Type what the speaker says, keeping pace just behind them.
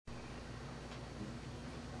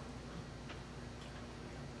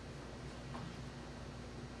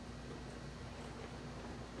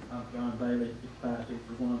John Bailey,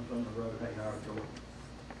 5661 Summer Road, Hahira, Georgia.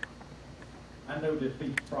 I know this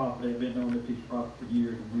piece of property, I've been on this piece of property for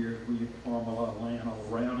years and years. We used to farm a lot of land all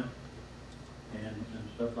around it and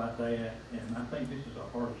stuff like that. And I think this is a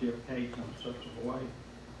hardship case in such a way.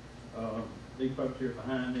 These folks here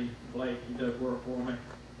behind me, Blake, he does work for me,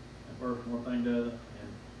 and first one thing to other, and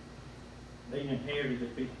they inherited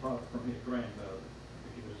this piece of property from his grandmother,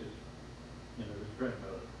 which was his, his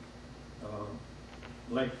grandmother.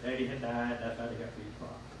 Blake's daddy had died, that's how they got these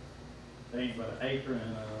property. They ain't but an acre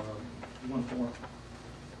and 1.9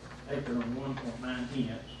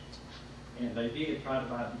 hectares, and they did try to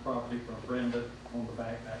buy some property from Brenda on the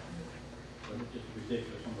back, but it's just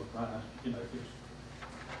ridiculous on the price, just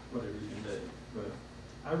whatever you can do. But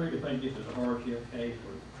I really think this is a hardship case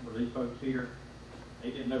for these folks here.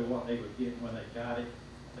 They didn't know what they were getting when they got it.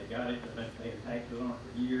 They got it, they've been paying taxes on it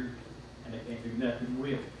for years, and they can't do nothing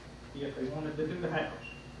with it. If they wanted to do the house,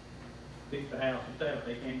 fix the house and sell it,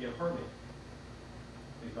 they can't get a permit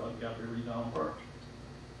because you got to rezone first.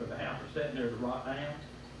 So the house is sitting there to rot down,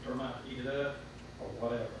 termites eat it up, or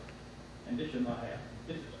whatever. And this should not happen.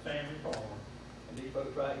 This is a family farm, and these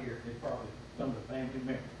folks right here is probably some of the family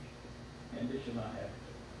members, and this should not happen.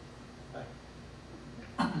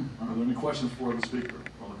 Are there any questions for the speaker,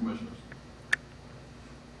 for the commissioners?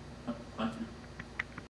 Thank you.